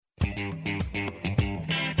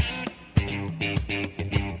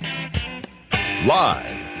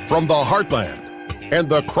Live from the heartland and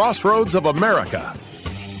the crossroads of America,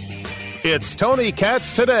 it's Tony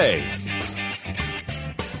Katz Today.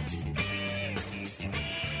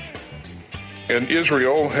 And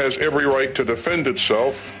Israel has every right to defend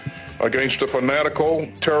itself against a fanatical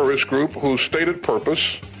terrorist group whose stated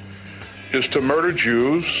purpose is to murder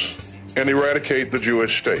Jews and eradicate the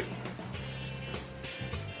Jewish state.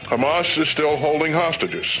 Hamas is still holding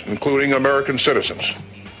hostages, including American citizens.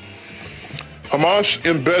 Hamas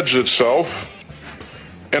embeds itself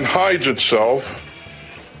and hides itself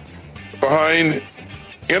behind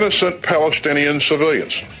innocent Palestinian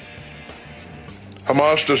civilians.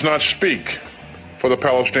 Hamas does not speak for the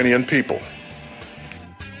Palestinian people.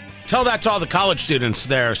 Tell that to all the college students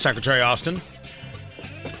there, Secretary Austin.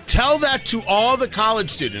 Tell that to all the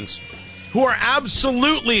college students who are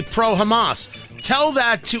absolutely pro-Hamas. Tell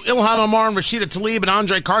that to Ilhan Omar and Rashida Tlaib and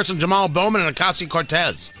Andre Carson, Jamal Bowman, and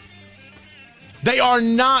Ocasio-Cortez. They are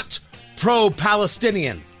not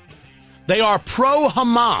pro-Palestinian. They are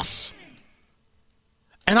pro-Hamas.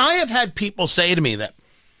 And I have had people say to me that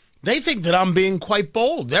they think that I'm being quite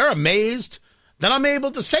bold. They're amazed that I'm able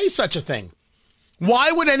to say such a thing.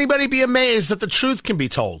 Why would anybody be amazed that the truth can be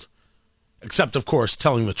told? Except, of course,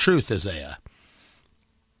 telling the truth is an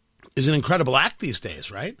incredible act these days,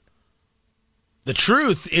 right? The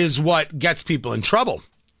truth is what gets people in trouble,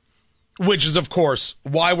 which is, of course,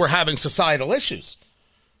 why we're having societal issues.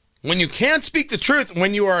 When you can't speak the truth,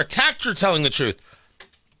 when you are attacked for telling the truth,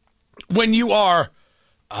 when you are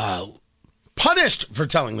punished for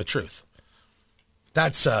telling the truth,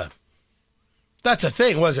 that's a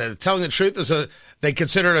thing. Was it? Telling the truth they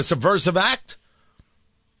consider it a subversive act?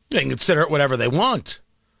 They can consider it whatever they want.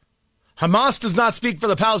 Hamas does not speak for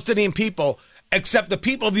the Palestinian people, except the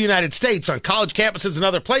people of the United States on college campuses and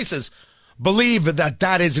other places believe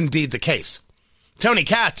that is indeed the case. Tony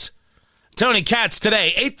Katz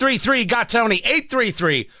today, 833-GOT-TONY,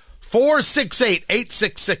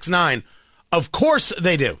 833-468-8669. Of course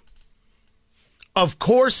they do. Of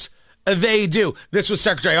course they do. This was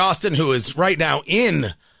Secretary Austin, who is right now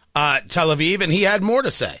in Tel Aviv, and he had more to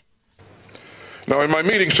say. Now, in my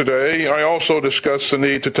meetings today, I also discussed the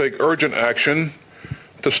need to take urgent action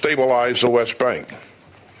to stabilize the West Bank.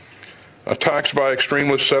 Attacks by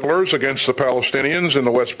extremist settlers against the Palestinians in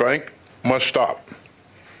the West Bank must stop.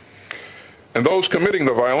 And those committing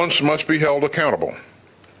the violence must be held accountable.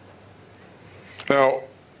 Now,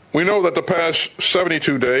 we know that the past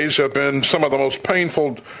 72 days have been some of the most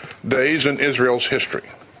painful days in Israel's history.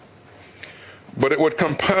 But it would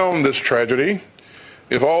compound this tragedy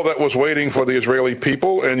if all that was waiting for the Israeli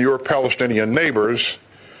people and your Palestinian neighbors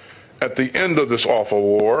at the end of this awful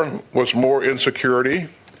war was more insecurity,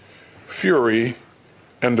 fury,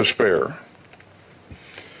 and despair.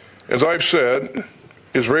 As I've said,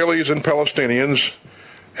 Israelis and Palestinians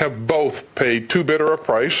have both paid too bitter a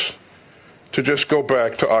price to just go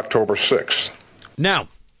back to October 6th. Now,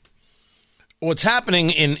 what's happening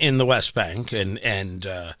in the West Bank and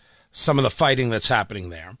some of the fighting that's happening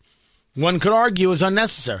there, one could argue is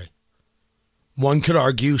unnecessary. One could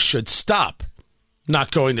argue should stop.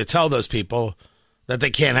 Not going to tell those people that they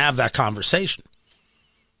can't have that conversation.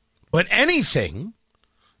 But anything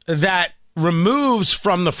that removes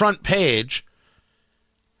from the front page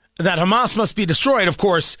that Hamas must be destroyed, of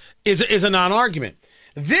course, is a non-argument.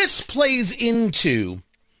 This plays into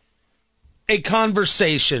a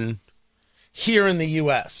conversation here in the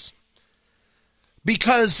U.S.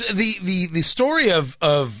 because the story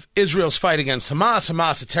of Israel's fight against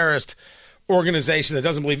Hamas, a terrorist organization that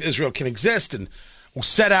doesn't believe Israel can exist and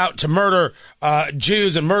set out to murder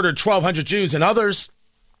Jews and murdered 1,200 Jews and others,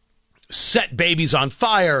 set babies on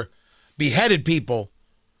fire, beheaded people,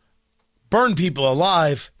 burned people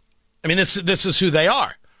alive. I mean, this is who they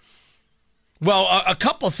are. Well, a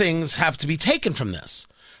couple things have to be taken from this.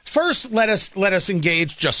 First, let us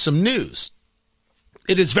engage just some news.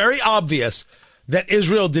 It is very obvious that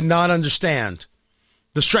Israel did not understand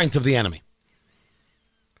the strength of the enemy.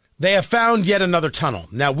 They have found yet another tunnel.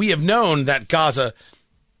 Now, we have known that Gaza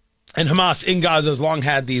and Hamas in Gaza has long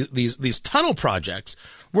had these tunnel projects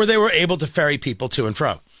where they were able to ferry people to and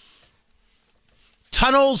fro.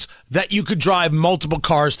 Tunnels that you could drive multiple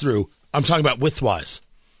cars through. I'm talking about widthwise.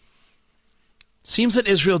 Seems that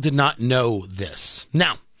Israel did not know this.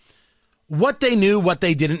 Now, what they knew, what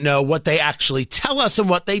they didn't know, what they actually tell us and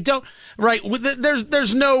what they don't, right?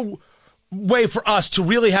 There's no way for us to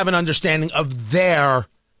really have an understanding of their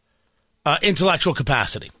intellectual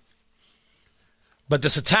capacity. But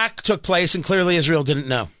this attack took place and clearly Israel didn't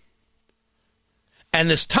know. And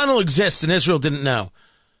this tunnel exists and Israel didn't know.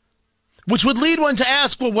 Which would lead one to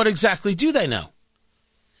ask, well, what exactly do they know?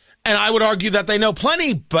 And I would argue that they know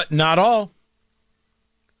plenty, but not all.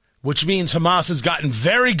 Which means Hamas has gotten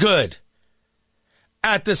very good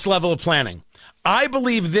at this level of planning. I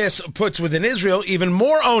believe this puts within Israel even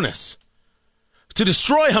more onus to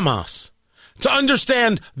destroy Hamas, to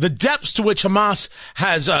understand the depths to which Hamas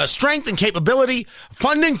has strength and capability,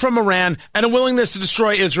 funding from Iran, and a willingness to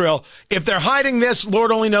destroy Israel. If they're hiding this,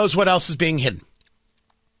 Lord only knows what else is being hidden.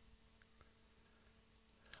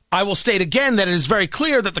 I will state again that it is very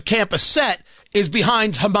clear that the campus set is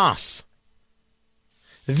behind Hamas.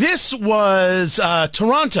 This was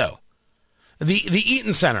Toronto, the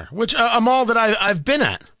Eaton Center, which a mall that I've been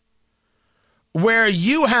at, where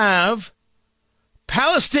you have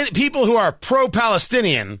people who are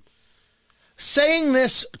pro-Palestinian saying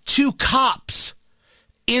this to cops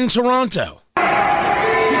in Toronto. I'm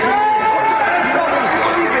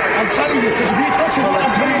telling you, because if he touches what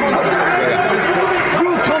I'm putting on the floor,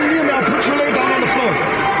 you come near me, I'll put your leg down on the floor.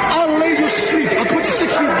 I'll lay you to sleep. I'll put you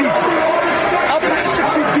 6 feet deep. I'll put you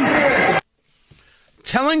 6 feet deep.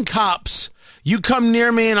 Telling cops, you come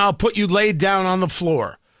near me and I'll put you laid down on the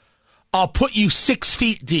floor. I'll put you 6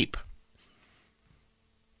 feet deep.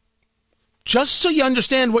 Just so you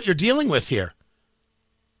understand what you're dealing with here.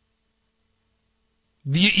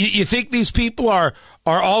 You think these people are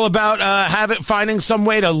all about finding some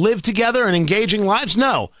way to live together and engaging lives?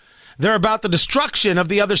 No. They're about the destruction of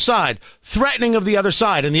the other side, threatening of the other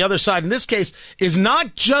side. And the other side, in this case, is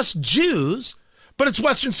not just Jews, but it's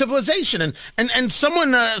Western civilization. And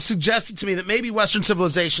someone suggested to me that maybe Western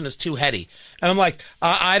civilization is too heady. And I'm like,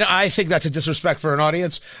 I think that's a disrespect for an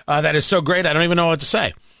audience that is so great, I don't even know what to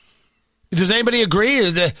say. Does anybody agree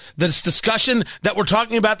that this discussion that we're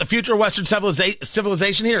talking about the future of Western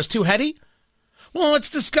civilization here is too heady? Well, let's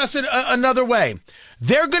discuss it another way.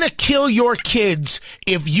 They're going to kill your kids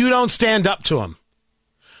if you don't stand up to them.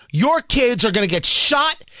 Your kids are going to get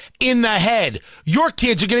shot in the head. Your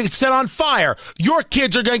kids are going to get set on fire. Your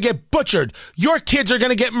kids are going to get butchered. Your kids are going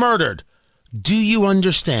to get murdered. Do you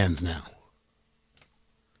understand now?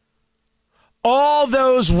 All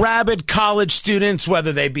those rabid college students,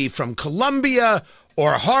 whether they be from Columbia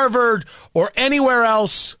or Harvard or anywhere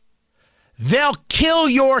else, they'll kill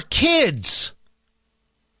your kids.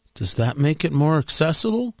 Does that make it more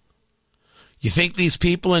accessible? You think these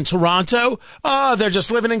people in Toronto, they're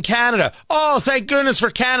just living in Canada. Oh, thank goodness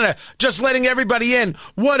for Canada, just letting everybody in.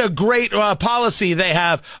 What a great policy they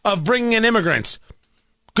have of bringing in immigrants.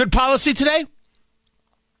 Good policy today?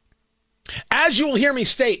 As you will hear me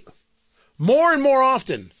state, more and more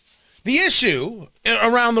often, the issue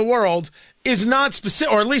around the world is not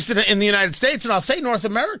specific, or at least in the United States, and I'll say North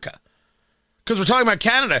America, because we're talking about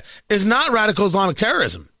Canada, is not radical Islamic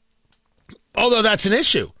terrorism, although that's an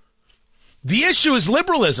issue. The issue is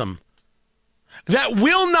liberalism that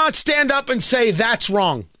will not stand up and say that's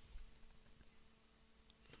wrong.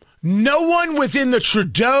 No one within the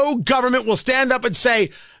Trudeau government will stand up and say,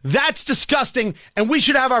 that's disgusting, and we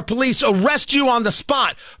should have our police arrest you on the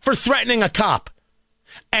spot for threatening a cop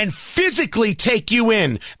and physically take you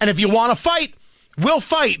in. And if you want to fight, we'll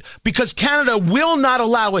fight, because Canada will not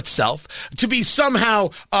allow itself to be somehow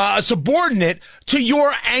subordinate to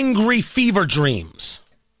your angry fever dreams.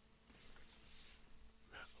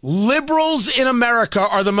 Liberals in America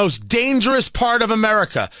are the most dangerous part of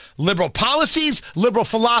America. Liberal policies, liberal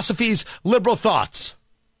philosophies, liberal thoughts.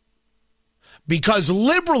 Because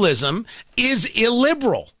liberalism is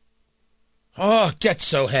illiberal. Oh, it gets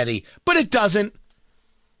so heady. But it doesn't.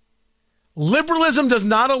 Liberalism does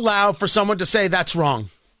not allow for someone to say that's wrong.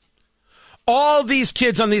 All these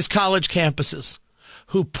kids on these college campuses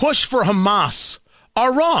who push for Hamas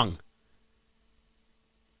are wrong.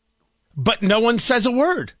 But no one says a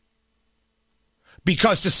word.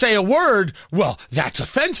 Because to say a word, well, that's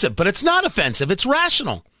offensive, but it's not offensive. It's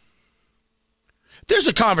rational. There's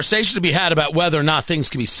a conversation to be had about whether or not things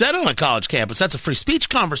can be said on a college campus. That's a free speech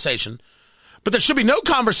conversation. But there should be no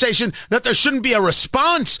conversation that there shouldn't be a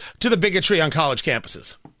response to the bigotry on college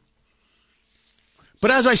campuses.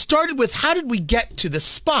 But as I started with, how did we get to this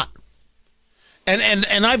spot? And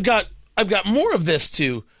I've got more of this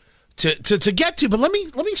to get to, but let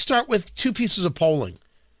me start with two pieces of polling.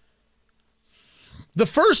 The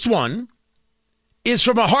first one is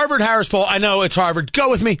from a Harvard-Harris poll. I know it's Harvard. Go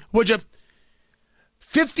with me, would you?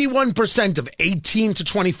 51% of 18 to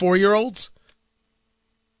 24-year-olds,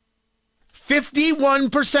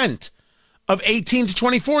 51% of 18 to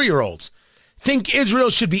 24-year-olds think Israel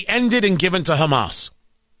should be ended and given to Hamas.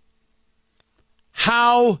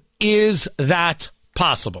 How is that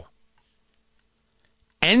possible?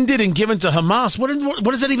 Ended and given to Hamas? What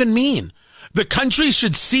does that even mean? The country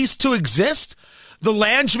should cease to exist? the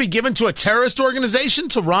land should be given to a terrorist organization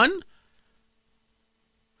to run?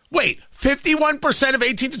 Wait, 51% of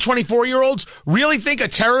 18 to 24-year-olds really think a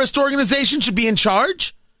terrorist organization should be in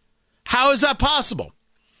charge? How is that possible?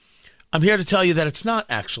 I'm here to tell you that it's not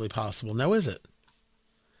actually possible. Now, is it?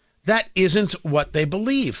 That isn't what they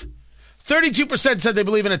believe. 32% said they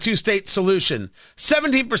believe in a two-state solution.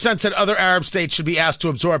 17% said other Arab states should be asked to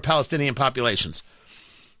absorb Palestinian populations.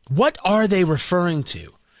 What are they referring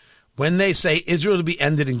to when they say Israel to be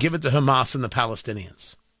ended and given to Hamas and the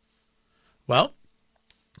Palestinians? Well,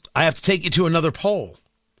 I have to take you to another poll.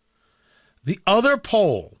 The other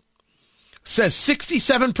poll says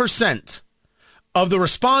 67% of the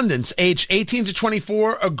respondents aged 18 to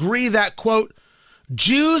 24 agree that, quote,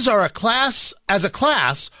 Jews are as a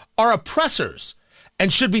class, are oppressors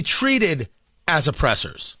and should be treated as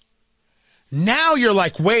oppressors. Now you're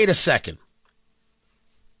like, wait a second.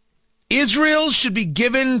 Israel should be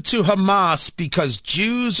given to Hamas because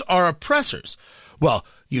Jews are oppressors. Well,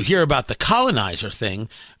 you hear about the colonizer thing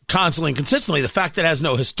constantly and consistently. The fact that it has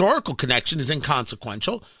no historical connection is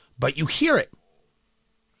inconsequential, but you hear it.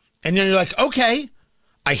 And then you're like, okay,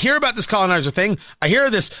 I hear about this colonizer thing. I hear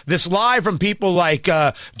this lie from people like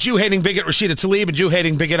Jew-hating bigot Rashida Tlaib and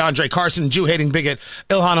Jew-hating bigot Andre Carson and Jew-hating bigot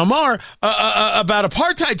Ilhan Omar about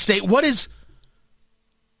apartheid state.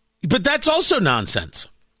 But that's also nonsense.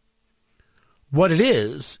 What it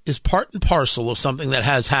is part and parcel of something that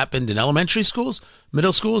has happened in elementary schools,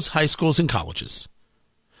 middle schools, high schools, and colleges,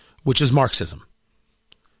 which is Marxism.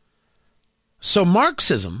 So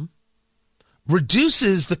Marxism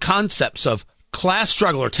reduces the concepts of class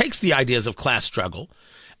struggle, or takes the ideas of class struggle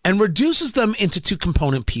and reduces them into two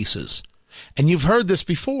component pieces. And you've heard this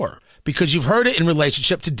before because you've heard it in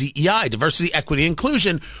relationship to DEI, diversity, equity,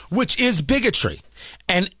 inclusion, which is bigotry.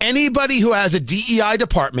 And anybody who has a DEI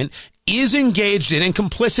department is engaged in and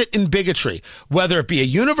complicit in bigotry, whether it be a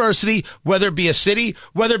university, whether it be a city,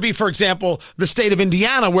 whether it be, for example, the state of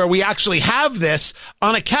Indiana, where we actually have this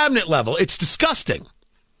on a cabinet level. It's disgusting.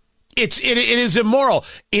 It is immoral.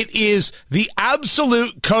 It is the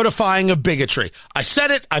absolute codifying of bigotry. I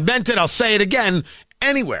said it. I meant it. I'll say it again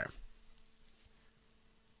anywhere.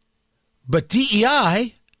 But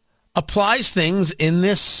DEI applies things in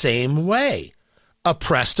this same way.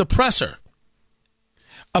 Oppressed oppressor.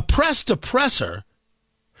 Oppressed oppressor.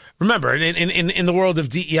 Remember, in the world of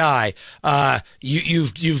DEI,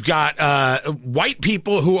 you've got white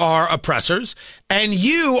people who are oppressors, and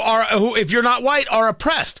you are, who, if you're not white, are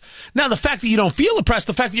oppressed. Now, the fact that you don't feel oppressed,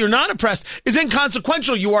 the fact that you're not oppressed, is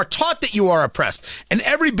inconsequential. You are taught that you are oppressed, and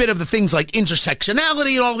every bit of the things like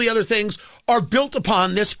intersectionality and all the other things are built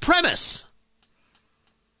upon this premise.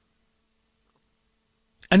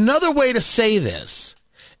 Another way to say this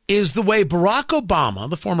is the way Barack Obama,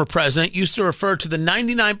 the former president, used to refer to the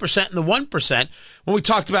 99% and the 1% when we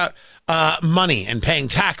talked about money and paying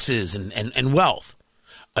taxes and wealth.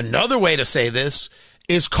 Another way to say this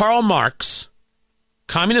is Karl Marx,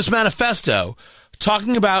 Communist Manifesto,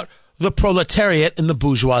 talking about the proletariat and the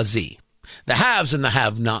bourgeoisie, the haves and the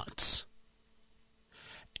have-nots.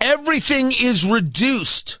 Everything is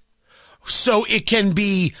reduced so it can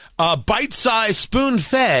be bite-sized,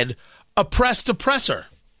 spoon-fed, oppressed oppressor.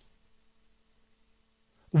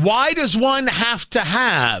 Why does one have to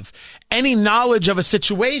have any knowledge of a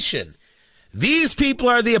situation? These people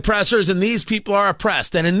are the oppressors and these people are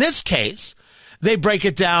oppressed. And in this case, they break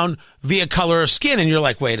it down via color of skin. And you're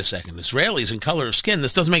like, wait a second, Israelis and color of skin,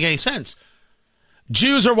 this doesn't make any sense.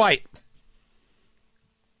 Jews are white.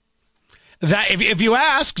 That if you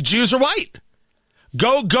ask, Jews are white.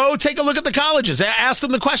 Go take a look at the colleges. Ask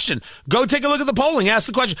them the question. Go take a look at the polling. Ask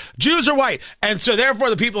the question. Jews are white. And so therefore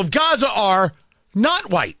the people of Gaza are not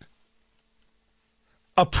white.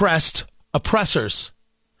 Oppressed oppressors.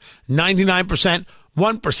 99%,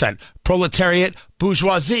 1%. Proletariat,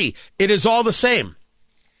 bourgeoisie. It is all the same.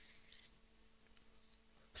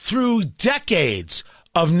 Through decades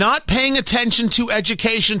of not paying attention to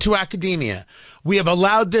education, to academia, we have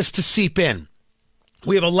allowed this to seep in.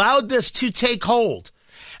 We have allowed this to take hold.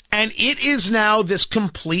 And it is now this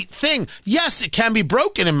complete thing. Yes, it can be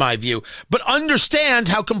broken in my view, but understand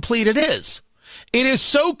how complete it is. It is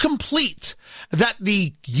so complete that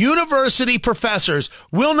the university professors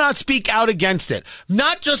will not speak out against it,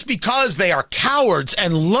 not just because they are cowards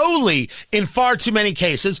and lowly in far too many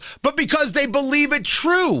cases, but because they believe it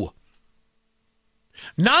true.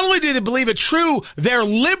 Not only do they believe it true, their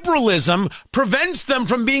liberalism prevents them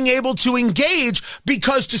from being able to engage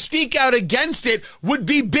because to speak out against it would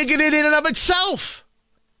be bigoted in and of itself.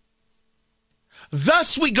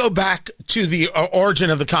 Thus, we go back to the origin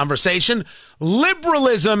of the conversation.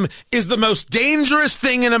 Liberalism is the most dangerous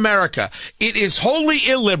thing in America. It is wholly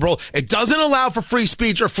illiberal. It doesn't allow for free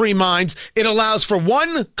speech or free minds. It allows for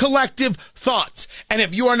one collective thought. And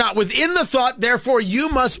if you are not within the thought, therefore you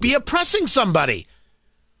must be oppressing somebody.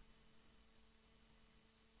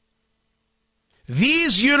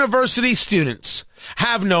 These university students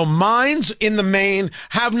have no minds in the main,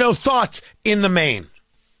 have no thoughts in the main.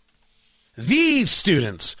 These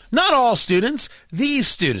students, not all students, these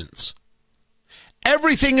students.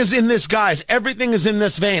 Everything is in this guise. Everything is in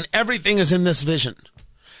this vein. Everything is in this vision.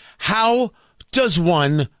 How does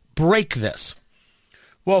one break this?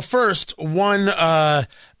 Well, first, one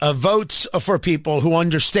votes for people who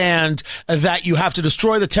understand that you have to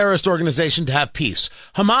destroy the terrorist organization to have peace.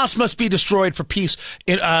 Hamas must be destroyed for peace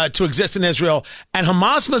to exist in Israel, and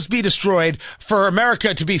Hamas must be destroyed for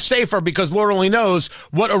America to be safer, because Lord only knows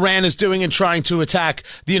what Iran is doing in trying to attack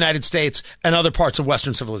the United States and other parts of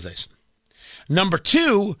Western civilization. Number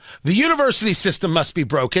two, the university system must be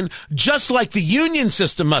broken, just like the union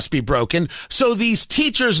system must be broken, so these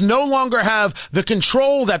teachers no longer have the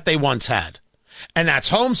control that they once had. And that's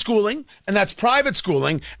homeschooling, and that's private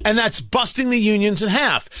schooling, and that's busting the unions in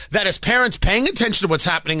half. That is parents paying attention to what's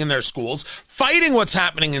happening in their schools, fighting what's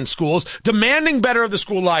happening in schools, demanding better of the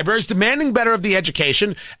school libraries, demanding better of the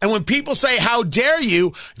education. And when people say, how dare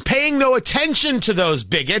you, paying no attention to those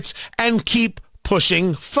bigots and keep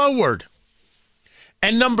pushing forward.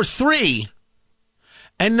 And number three,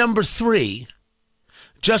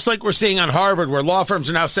 just like we're seeing on Harvard, where law firms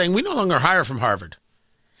are now saying we no longer hire from Harvard.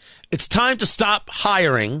 It's time to stop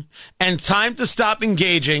hiring and time to stop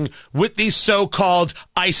engaging with these so-called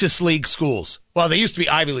ISIS League schools. Well, they used to be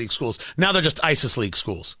Ivy League schools. Now they're just ISIS League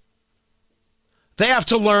schools. They have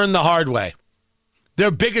to learn the hard way. Their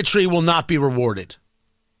bigotry will not be rewarded.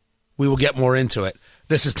 We will get more into it.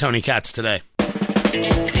 This is Tony Katz Today.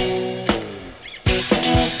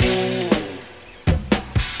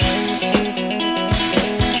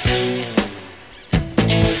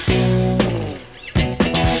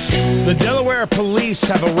 The Delaware police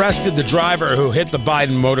have arrested the driver who hit the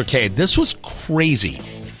Biden motorcade. This was crazy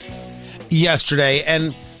yesterday.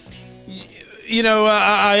 And, you know,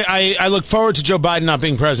 I look forward to Joe Biden not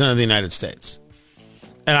being president of the United States.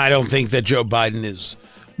 And I don't think that Joe Biden is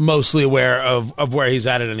mostly aware of where he's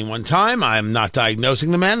at any one time. I'm not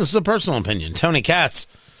diagnosing the man. This is a personal opinion. Tony Katz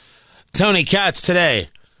Today.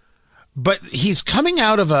 But he's coming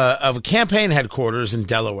out of a campaign headquarters in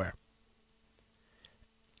Delaware.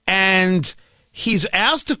 And he's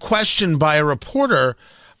asked a question by a reporter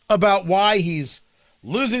about why he's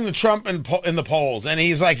losing to Trump in the polls. And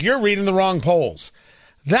he's like, you're reading the wrong polls.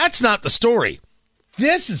 That's not the story.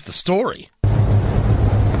 This is the story.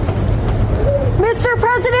 Mr.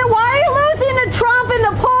 President, why are you losing to Trump in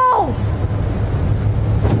the polls?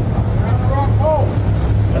 You're on the wrong poll.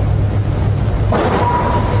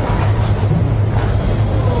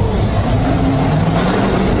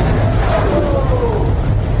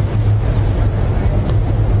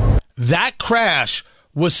 That crash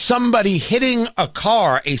was somebody hitting a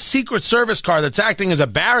car, a Secret Service car that's acting as a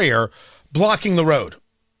barrier, blocking the road.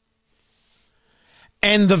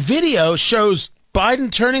 And the video shows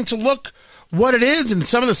Biden turning to look what it is, and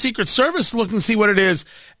some of the Secret Service looking to see what it is,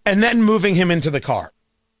 and then moving him into the car.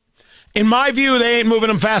 In my view, they ain't moving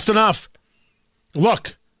him fast enough.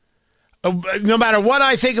 Look, no matter what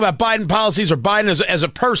I think about Biden policies or Biden as a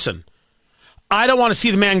person, I don't want to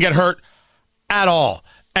see the man get hurt at all.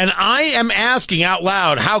 And I am asking out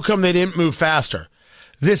loud, how come they didn't move faster?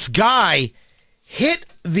 This guy hit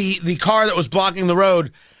the car that was blocking the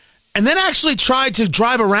road and then actually tried to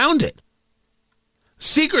drive around it.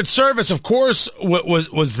 Secret Service, of course,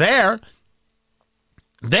 was there.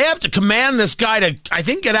 They have to command this guy to, I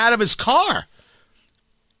think, get out of his car.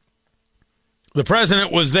 The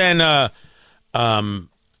president was then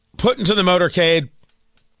put into the motorcade,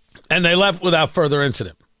 and they left without further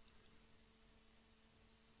incident.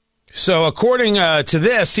 So according to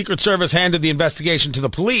this, Secret Service handed the investigation to the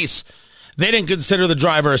police. They didn't consider the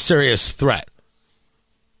driver a serious threat.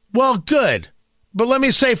 Well, good. But let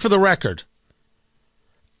me say for the record,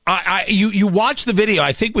 you watch the video.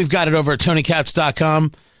 I think we've got it over at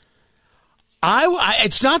TonyKatz.com.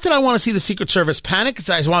 It's not that I want to see the Secret Service panic. It's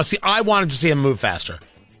I wanted to see him move faster.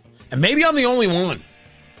 And maybe I'm the only one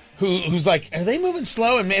who's like, are they moving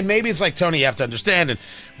slow? And maybe it's like, Tony, you have to understand, and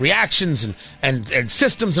reactions and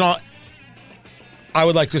systems and all. I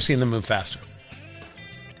would like to have seen them move faster.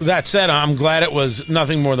 That said, I'm glad it was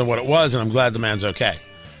nothing more than what it was, and I'm glad the man's okay.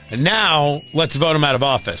 And now, let's vote him out of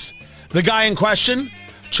office. The guy in question,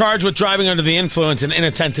 charged with driving under the influence and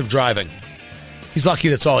inattentive driving. He's lucky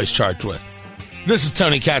that's all he's charged with. This is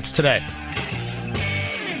Tony Katz Today.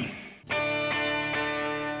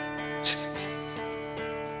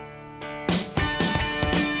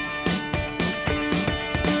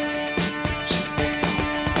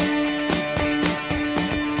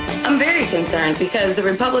 I'm very concerned because the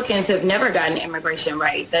Republicans have never gotten immigration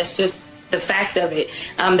right. That's just the fact of it.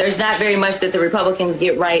 There's not very much that the Republicans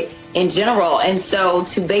get right in general. And so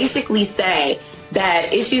to basically say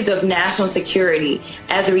that issues of national security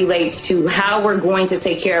as it relates to how we're going to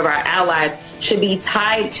take care of our allies should be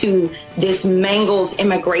tied to this mangled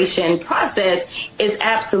immigration process is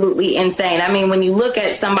absolutely insane. I mean, when you look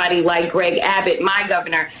at somebody like Greg Abbott, my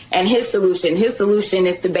governor, and his solution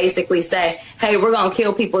is to basically say, hey, we're going to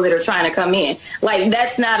kill people that are trying to come in. Like,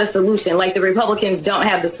 that's not a solution. Like, the Republicans don't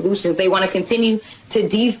have the solutions. They want to continue to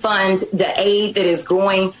defund the aid that is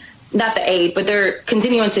going not the aid, but they're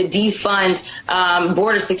continuing to defund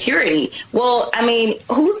border security. Well, I mean,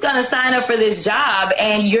 who's going to sign up for this job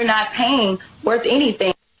and you're not paying worth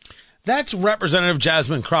anything? That's Representative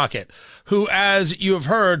Jasmine Crockett, who, as you have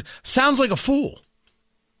heard, sounds like a fool.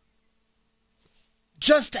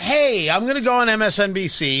 Just, hey, I'm going to go on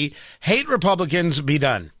MSNBC, hate Republicans, be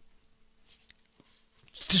done.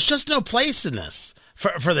 There's just no place in this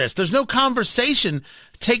for this. There's no conversation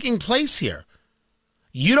taking place here.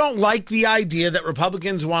 You don't like the idea that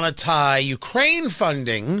Republicans want to tie Ukraine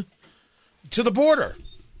funding to the border.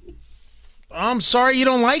 I'm sorry you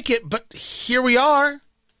don't like it, but here we are.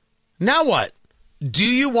 Now what? Do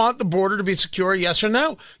you want the border to be secure, yes or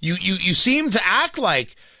no? You seem to act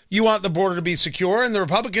like you want the border to be secure, and the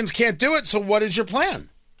Republicans can't do it, so what is your plan?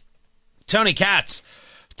 Tony Katz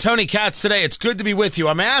Today. It's good to be with you.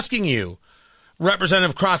 I'm asking you,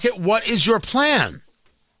 Representative Crockett, what is your plan?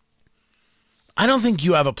 I don't think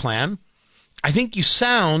you have a plan. I think you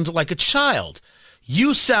sound like a child.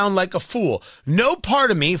 You sound like a fool. No part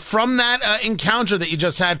of me from that encounter that you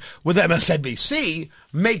just had with MSNBC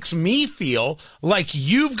makes me feel like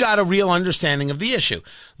you've got a real understanding of the issue.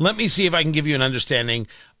 Let me see if I can give you an understanding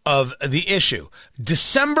of the issue.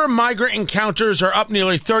 December migrant encounters are up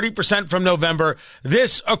nearly 30% from November.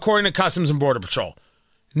 This, according to Customs and Border Patrol.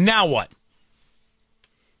 Now what?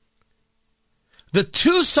 The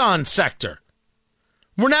Tucson sector.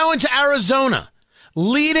 We're now into Arizona,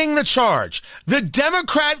 leading the charge. The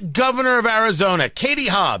Democrat governor of Arizona, Katie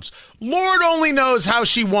Hobbs, Lord only knows how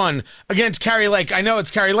she won against Kari Lake. I know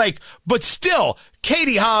it's Kari Lake, but still,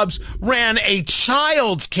 Katie Hobbs ran a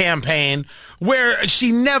child's campaign where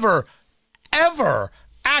she never, ever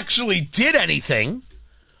actually did anything.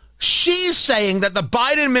 She's saying that the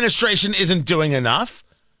Biden administration isn't doing enough,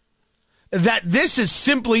 that this is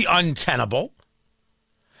simply untenable,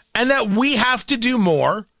 and that we have to do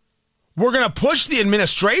more. We're going to push the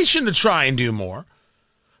administration to try and do more,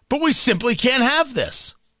 but we simply can't have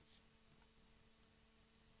this.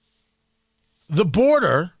 The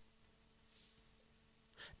border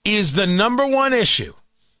is the number one issue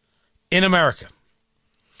in America.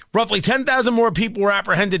 Roughly 10,000 more people were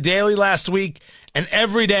apprehended daily last week, and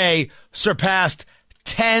every day surpassed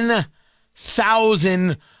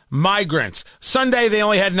 10,000 migrants. Sunday, they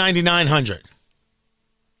only had 9,900.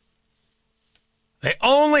 They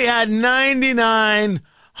only had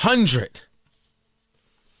 9,900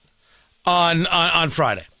 on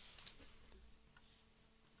Friday.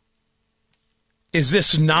 Is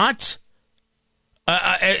this not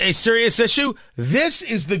a serious issue? This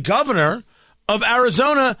is the governor of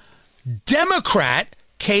Arizona, Democrat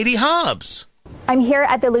Katie Hobbs. I'm here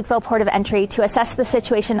at the Lukeville Port of Entry to assess the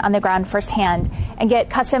situation on the ground firsthand and get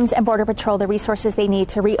Customs and Border Patrol the resources they need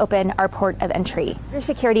to reopen our port of entry. Border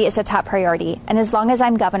security is a top priority, and as long as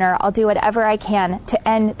I'm governor, I'll do whatever I can to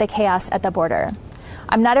end the chaos at the border.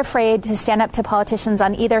 I'm not afraid to stand up to politicians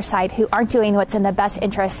on either side who aren't doing what's in the best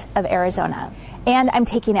interests of Arizona. And I'm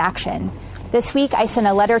taking action. This week, I sent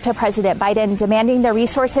a letter to President Biden demanding the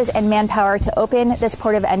resources and manpower to open this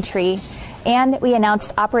port of entry. And we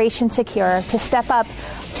announced Operation Secure to step up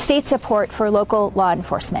state support for local law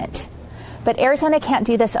enforcement. But Arizona can't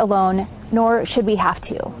do this alone, nor should we have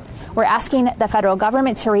to. We're asking the federal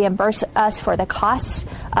government to reimburse us for the costs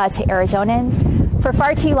to Arizonans. For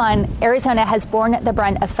far too long, Arizona has borne the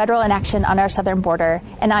brunt of federal inaction on our southern border,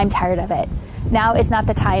 and I'm tired of it. Now is not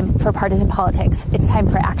the time for partisan politics. It's time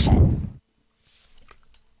for action.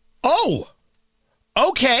 Oh,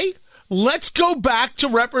 okay. Let's go back to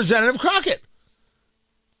Representative Crockett.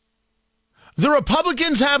 The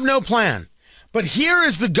Republicans have no plan, but here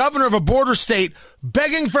is the governor of a border state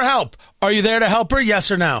begging for help. Are you there to help her?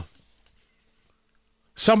 Yes or no?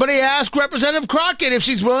 Somebody ask Representative Crockett if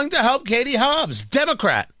she's willing to help Katie Hobbs,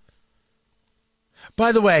 Democrat.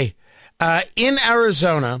 By the way, in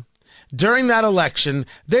Arizona, during that election,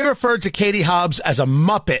 they referred to Katie Hobbs as a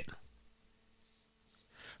Muppet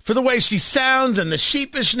for the way she sounds and the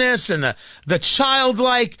sheepishness and the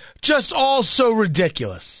childlike, just all so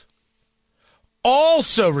ridiculous. All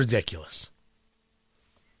so ridiculous.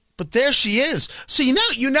 But there she is. So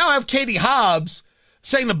you now have Katie Hobbs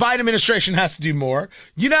saying the Biden administration has to do more.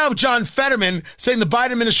 You now have John Fetterman saying the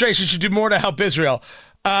Biden administration should do more to help Israel.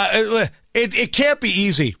 It can't be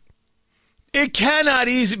easy. It cannot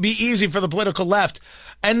be easy for the political left.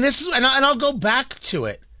 And I'll go back to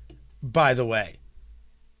it, by the way.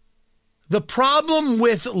 The problem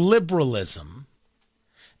with liberalism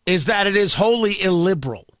is that it is wholly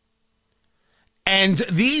illiberal. And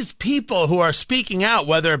these people who are speaking out,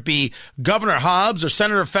 whether it be Governor Hobbs or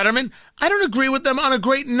Senator Fetterman, I don't agree with them on a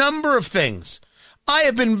great number of things. I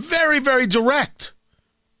have been very, very direct.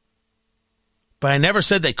 But I never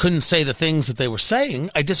said they couldn't say the things that they were saying.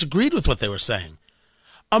 I disagreed with what they were saying.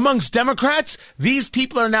 Amongst Democrats, these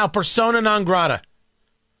people are now persona non grata.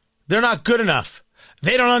 They're not good enough.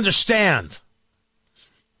 They don't understand.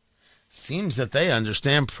 Seems that they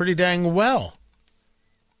understand pretty dang well.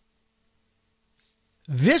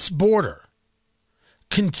 This border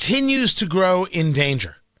continues to grow in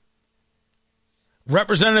danger.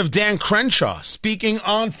 Representative Dan Crenshaw speaking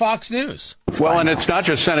on Fox News. Well, and it's not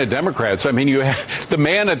just Senate Democrats. I mean, you have the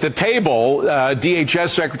man at the table, DHS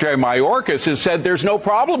Secretary Mayorkas, has said there's no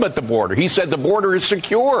problem at the border. He said the border is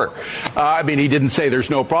secure. I mean, he didn't say there's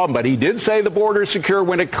no problem, but he did say the border is secure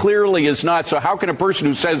when it clearly is not. So how can a person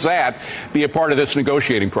who says that be a part of this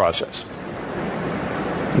negotiating process?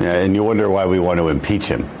 Yeah, and you wonder why we want to impeach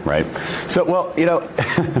him, right? So, well, you know,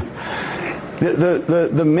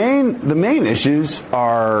 the main issues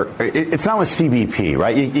are, it's not with CBP,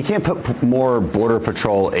 right? You can't put more Border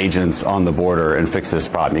Patrol agents on the border and fix this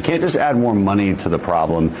problem. You can't just add more money to the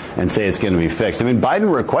problem and say it's going to be fixed. I mean,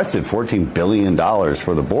 Biden requested $14 billion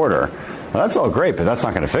for the border. Well, that's all great, but that's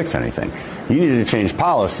not going to fix anything. You need to change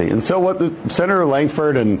policy. And so what the Senator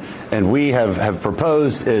Langford and we have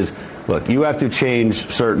proposed is, look, you have to change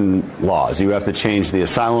certain laws. You have to change the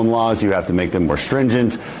asylum laws. You have to make them more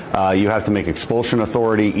stringent. You have to make expulsion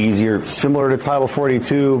authority easier, similar to Title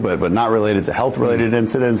 42, but not related to health-related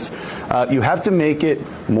incidents. You have to make it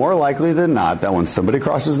more likely than not that when somebody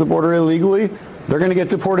crosses the border illegally, they're going to get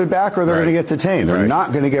deported back or they're going to get detained. They're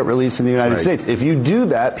not going to get released in the United States. If you do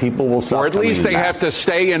that, people will stop. Or at least they have to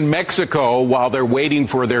stay in Mexico while they're waiting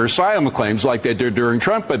for their asylum claims like they did during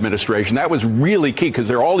Trump administration. That was really key because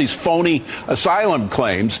there are all these phony asylum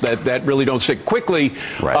claims that really don't stick quickly.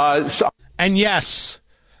 Right. And yes,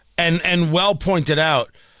 and well pointed out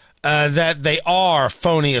that they are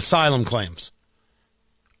phony asylum claims.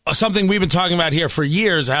 Something we've been talking about here for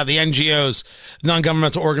years, how the NGOs,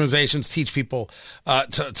 non-governmental organizations, teach people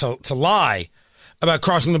to lie about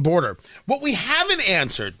crossing the border. What we haven't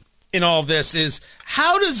answered in all of this is,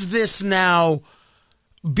 how does this now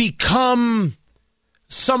become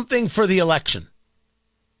something for the election?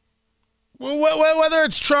 Whether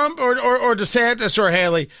it's Trump or DeSantis or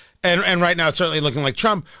Haley, and right now it's certainly looking like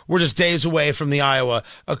Trump. We're just days away from the Iowa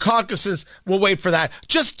caucuses. We'll wait for that.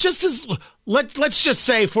 Just as let's just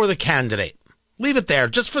say for the candidate, leave it there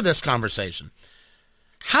just for this conversation.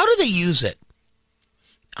 How do they use it?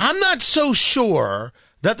 I'm not so sure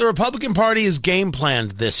that the Republican Party has game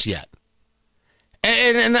planned this yet,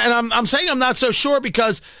 and I'm saying I'm not so sure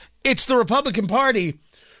because it's the Republican Party,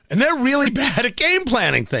 and they're really bad at game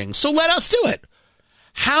planning things. So let us do it.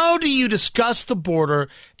 How do you discuss the border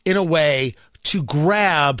in a way to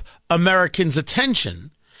grab Americans'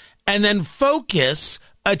 attention and then focus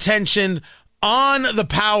attention on the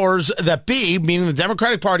powers that be, meaning the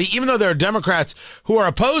Democratic Party, even though there are Democrats who are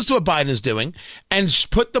opposed to what Biden is doing, and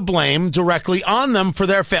put the blame directly on them for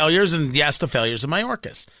their failures, and yes, the failures of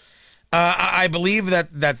Mayorkas? I believe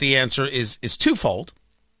that the answer is twofold: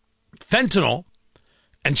 fentanyl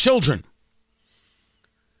and children.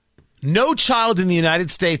 No child in the United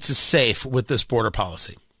States is safe with this border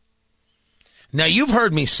policy. Now, you've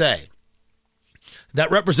heard me say that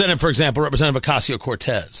Representative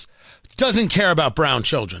Ocasio-Cortez doesn't care about brown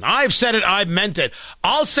children. I've said it. I've meant it.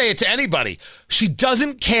 I'll say it to anybody. She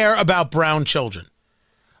doesn't care about brown children.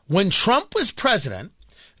 When Trump was president,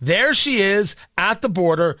 there she is at the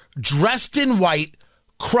border, dressed in white,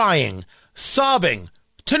 crying, sobbing,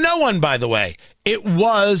 to no one, by the way. It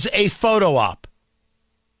was a photo op.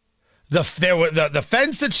 The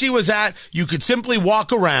fence that she was at, you could simply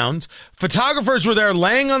walk around. Photographers were there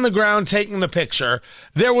laying on the ground taking the picture.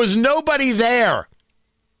 There was nobody there.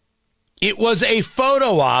 It was a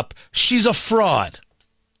photo op. She's a fraud.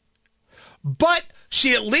 But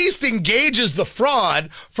she at least engages the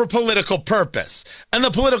fraud for political purpose. And the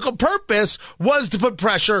political purpose was to put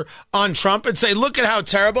pressure on Trump and say, look at how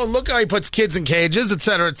terrible, look how he puts kids in cages, et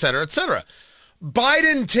cetera, et cetera, et cetera.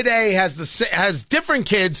 Biden today has different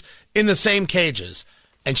kids in the same cages,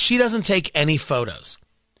 and she doesn't take any photos.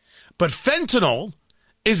 But fentanyl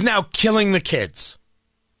is now killing the kids.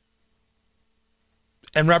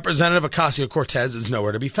 And Representative Ocasio-Cortez is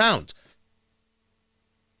nowhere to be found.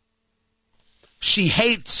 She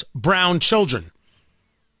hates brown children.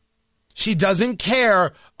 She doesn't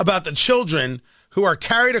care about the children who are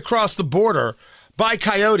carried across the border by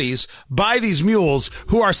coyotes, by these mules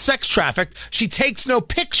who are sex trafficked. She takes no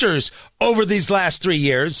pictures over these last 3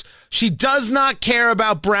 years. She does not care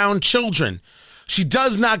about brown children. She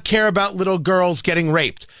does not care about little girls getting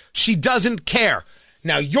raped. She doesn't care.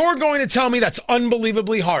 Now, you're going to tell me that's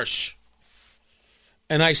unbelievably harsh.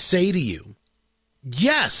 And I say to you,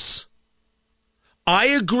 yes, I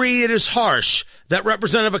agree it is harsh that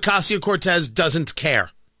Representative Ocasio-Cortez doesn't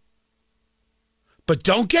care. But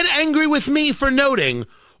don't get angry with me for noting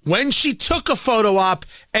when she took a photo op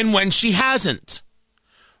and when she hasn't.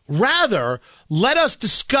 Rather, let us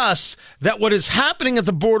discuss that what is happening at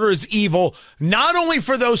the border is evil, not only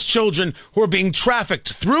for those children who are being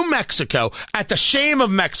trafficked through Mexico at the shame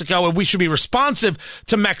of Mexico, and we should be responsive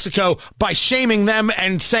to Mexico by shaming them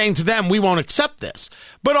and saying to them, we won't accept this,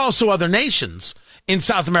 but also other nations in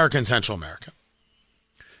South America and Central America.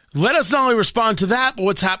 Let us not only respond to that, but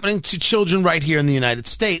what's happening to children right here in the United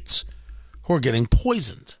States who are getting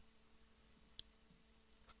poisoned.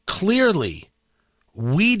 Clearly,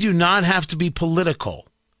 we do not have to be political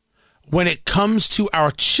when it comes to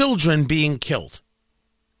our children being killed.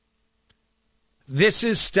 This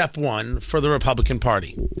is step one for the Republican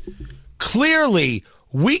Party. Clearly,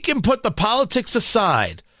 we can put the politics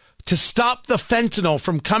aside to stop the fentanyl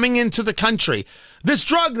from coming into the country. This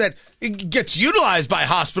drug that gets utilized by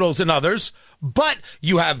hospitals and others, but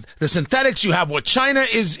you have the synthetics, you have what China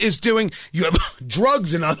is doing, you have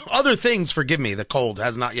drugs and other things, forgive me, the cold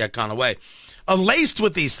has not yet gone away, laced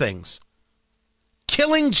with these things.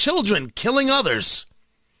 Killing children, killing others.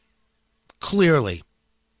 Clearly,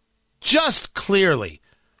 just clearly,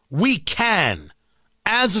 we can,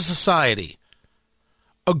 as a society,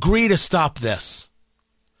 agree to stop this.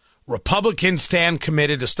 Republicans stand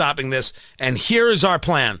committed to stopping this, and here is our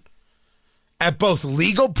plan. At both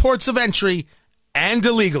legal ports of entry and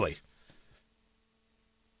illegally.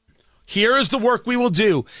 Here is the work we will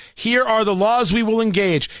do. Here are the laws we will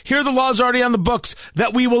engage. Here are the laws already on the books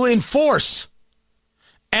that we will enforce.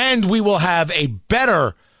 And we will have a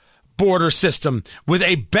better border system with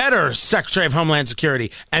a better Secretary of Homeland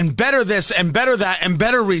Security, and better this and better that and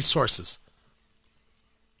better resources.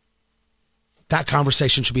 That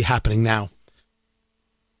conversation should be happening now.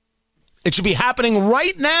 It should be happening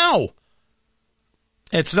right now.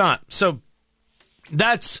 It's not. So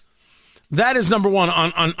that is number one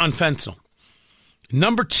on fentanyl.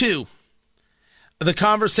 Number two, the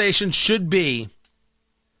conversation should be,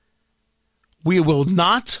 we will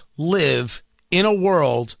not live in a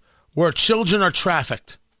world where children are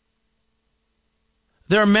trafficked.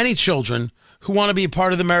 There are many children who want to be a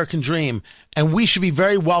part of the American dream, and we should be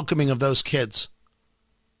very welcoming of those kids.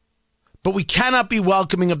 But we cannot be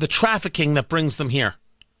welcoming of the trafficking that brings them here.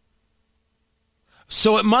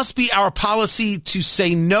 So it must be our policy to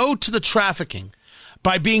say no to the trafficking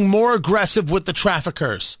by being more aggressive with the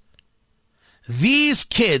traffickers. These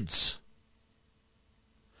kids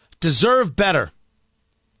deserve better.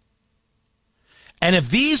 And if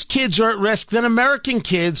these kids are at risk, then American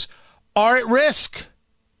kids are at risk.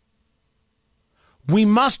 We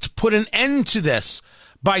must put an end to this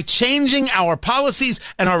by changing our policies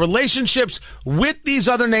and our relationships with these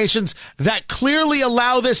other nations that clearly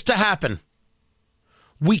allow this to happen.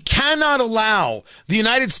 We cannot allow the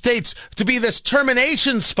United States to be this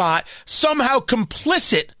termination spot, somehow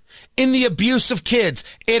complicit in the abuse of kids.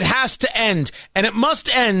 It has to end, and it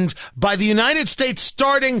must end by the United States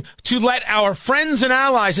starting to let our friends and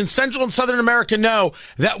allies in Central and Southern America know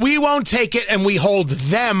that we won't take it and we hold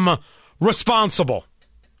them responsible.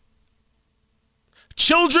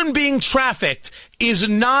 Children being trafficked is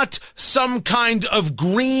not some kind of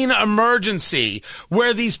green emergency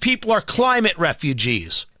where these people are climate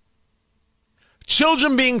refugees.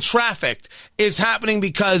 Children being trafficked is happening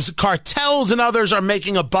because cartels and others are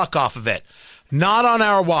making a buck off of it, not on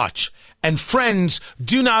our watch. And friends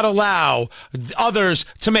do not allow others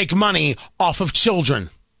to make money off of children.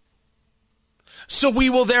 So we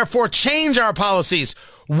will therefore change our policies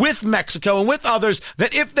with Mexico and with others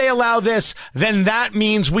that if they allow this, then that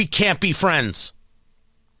means we can't be friends.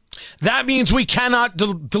 That means we cannot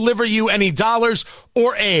deliver you any dollars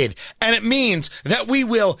or aid. And it means that we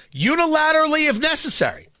will unilaterally, if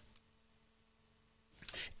necessary,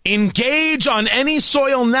 engage on any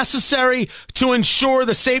soil necessary to ensure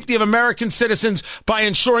the safety of American citizens by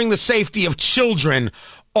ensuring the safety of children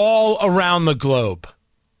all around the globe.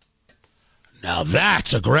 Now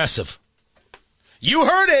that's aggressive. You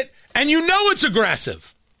heard it, and you know it's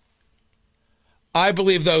aggressive. I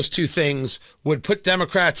believe those two things would put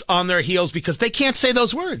Democrats on their heels because they can't say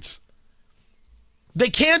those words. They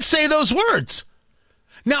can't say those words.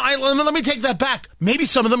 Now, let me take that back. Maybe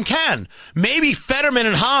some of them can. Maybe Fetterman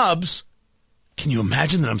and Hobbs, can you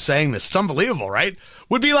imagine that I'm saying this? It's unbelievable, right?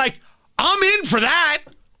 Would be like, I'm in for that.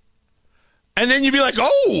 And then you'd be like,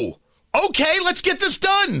 oh, okay, let's get this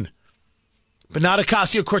done. But not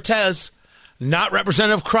Ocasio-Cortez, not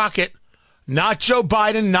Representative Crockett, not Joe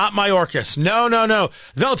Biden, not Mayorkas. No.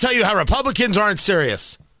 They'll tell you how Republicans aren't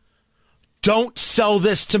serious. Don't sell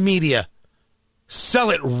this to media.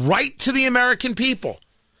 Sell it right to the American people.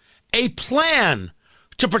 A plan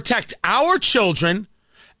to protect our children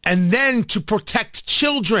and then to protect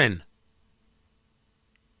children.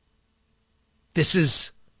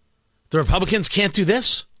 The Republicans can't do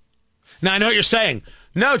this? Now, I know what you're saying.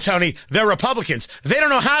 No, Tony, they're Republicans. They don't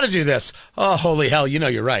know how to do this. Oh, holy hell, you know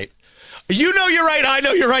you're right. You know you're right. I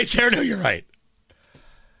know you're right. They know you're right.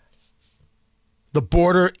 The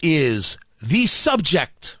border is the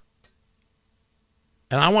subject.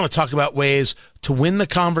 And I want to talk about ways to win the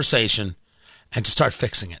conversation and to start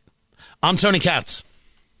fixing it. I'm Tony Katz.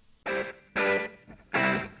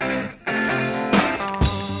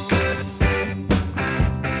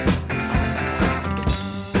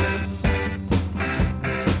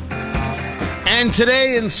 And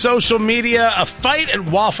today in social media, a fight at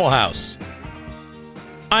Waffle House.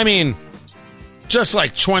 I mean, just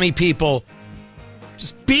like 20 people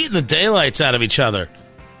just beating the daylights out of each other.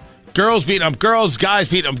 Girls beating up girls, guys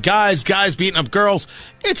beating up guys, guys beating up girls.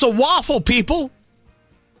 It's a waffle, people.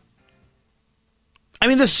 I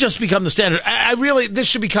mean, this has just become the standard. This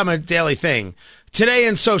should become a daily thing. Today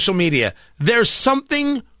in social media, there's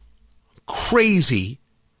something crazy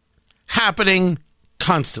happening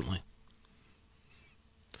constantly.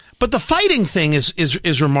 But the fighting thing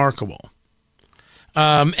is remarkable.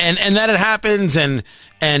 And that it happens and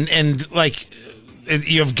like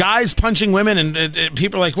you have guys punching women and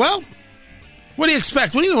people are like, well, what do you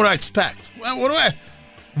expect? What do you mean what do I expect? Well,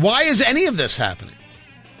 why is any of this happening?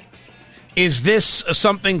 Is this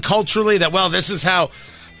something culturally that, well, this is how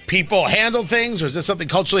people handle things? Or is this something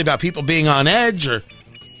culturally about people being on edge? And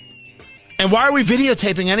why are we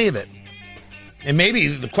videotaping any of it? And maybe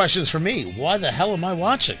the question is for me, why the hell am I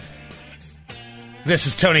watching? This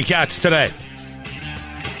is Tony Katz Today.